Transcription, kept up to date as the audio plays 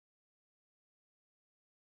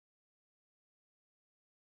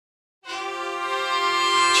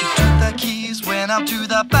up to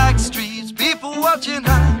the backstreets. People watching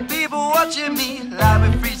her, people watching me. Live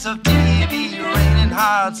with freaks of TV, raining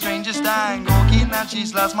hard. Strangers stand, Gawking and she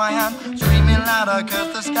slaps my hand. Screaming loud, I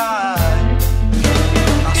curse the sky.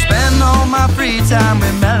 I spend all my free time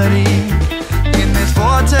with melody. In this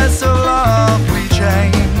vortex of love we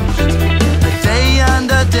change. Day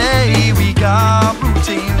under day we got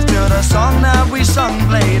routines.